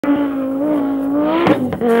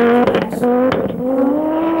Yes,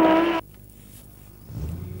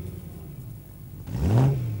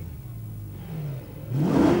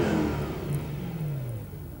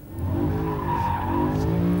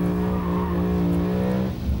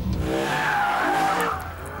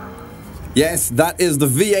 that is the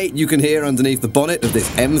V8 you can hear underneath the bonnet of this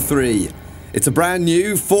M3. It's a brand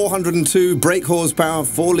new 402 brake horsepower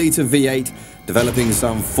 4-litre V8, developing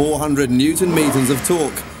some 400 Newton meters of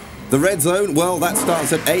torque. The red zone, well, that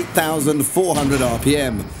starts at 8,400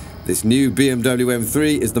 RPM. This new BMW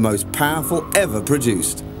M3 is the most powerful ever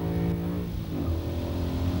produced.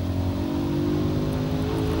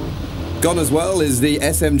 Gone as well is the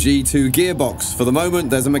SMG2 gearbox. For the moment,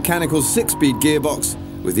 there's a mechanical 6-speed gearbox,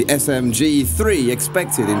 with the SMG3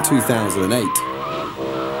 expected in 2008.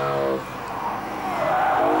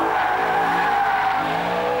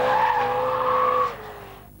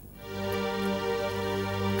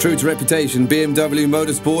 True to reputation, BMW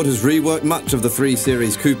Motorsport has reworked much of the 3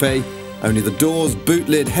 Series Coupe. Only the doors, boot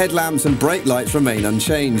lid, headlamps and brake lights remain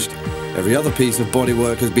unchanged. Every other piece of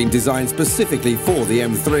bodywork has been designed specifically for the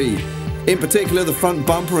M3. In particular, the front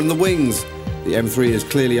bumper and the wings. The M3 is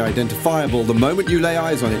clearly identifiable the moment you lay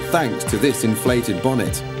eyes on it thanks to this inflated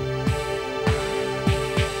bonnet.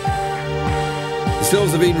 The sills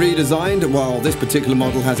have been redesigned, while this particular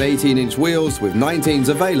model has 18-inch wheels with 19s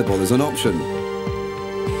available as an option.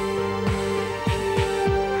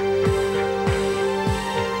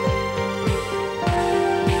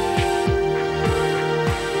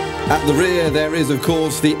 At the rear there is of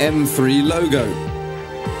course the M3 logo,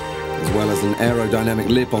 as well as an aerodynamic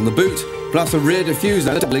lip on the boot, plus a rear diffuser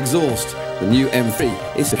and a double exhaust. The new M3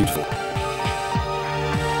 is beautiful.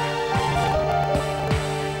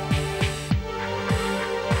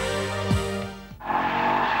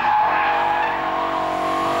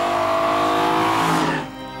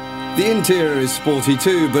 The interior is sporty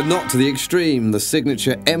too, but not to the extreme. The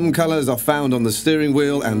signature M colours are found on the steering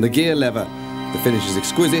wheel and the gear lever. The finish is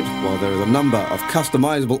exquisite, while there is a number of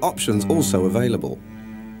customisable options also available.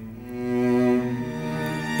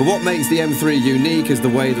 But what makes the M3 unique is the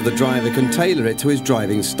way that the driver can tailor it to his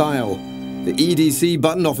driving style. The EDC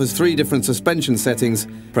button offers 3 different suspension settings.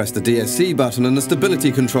 Press the DSC button and the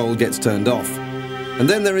stability control gets turned off. And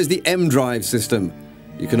then there is the M-Drive system.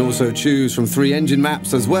 You can also choose from 3 engine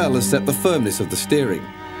maps as well as set the firmness of the steering.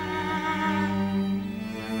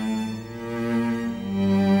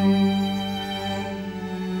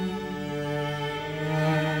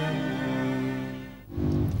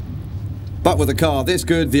 But with a car this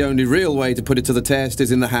good, the only real way to put it to the test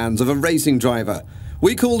is in the hands of a racing driver.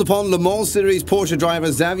 We called upon Le Mans Series Porsche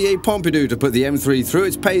driver Xavier Pompidou to put the M3 through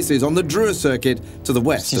its paces on the Dreux circuit to the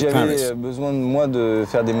west of Paris. Well,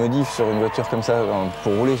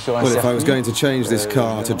 if I was going to change this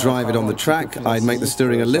car to drive it on the track, I'd make the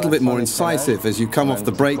steering a little bit more incisive as you come off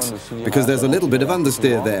the brakes, because there's a little bit of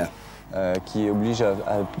understeer there. The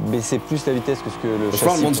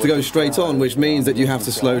front wants to go straight on, which means that you have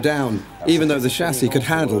to slow down, even though the chassis could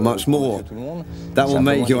handle much more. That will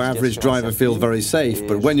make your average driver feel very safe,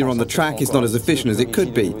 but when you're on the track it's not as efficient as it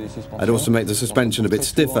could be. I'd also make the suspension a bit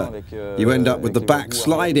stiffer. You end up with the back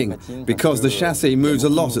sliding, because the chassis moves a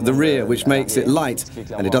lot at the rear, which makes it light,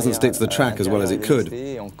 and it doesn't stick to the track as well as it could.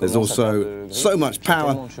 There's also so much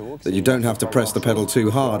power that you don't have to press the pedal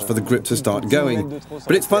too hard for the grip to start going.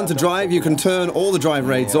 But it's fun to drive. You can turn all the drive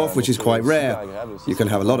aids off, which is quite rare. You can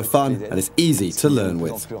have a lot of fun, and it's easy to learn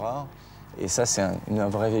with. Et ça, c'est un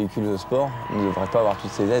vrai véhicule de sport. On ne devrait pas avoir toutes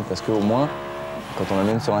ces aides parce qu'au moins, quand on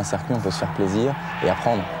l'amène sur un circuit, on peut se faire plaisir et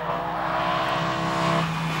apprendre.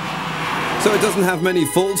 So it doesn't have many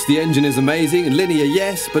faults. The engine is amazing, linear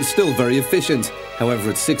yes, but still very efficient. However,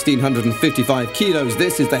 at 1,655 kilos,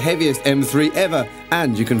 this is the heaviest M3 ever,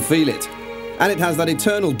 and you can feel it. And it has that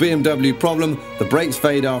eternal BMW problem. The brakes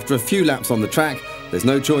fade after a few laps on the track. There's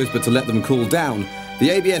no choice but to let them cool down.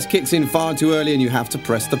 The ABS kicks in far too early and you have to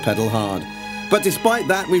press the pedal hard. But despite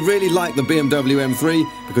that, we really like the BMW M3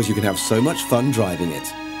 because you can have so much fun driving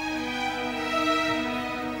it.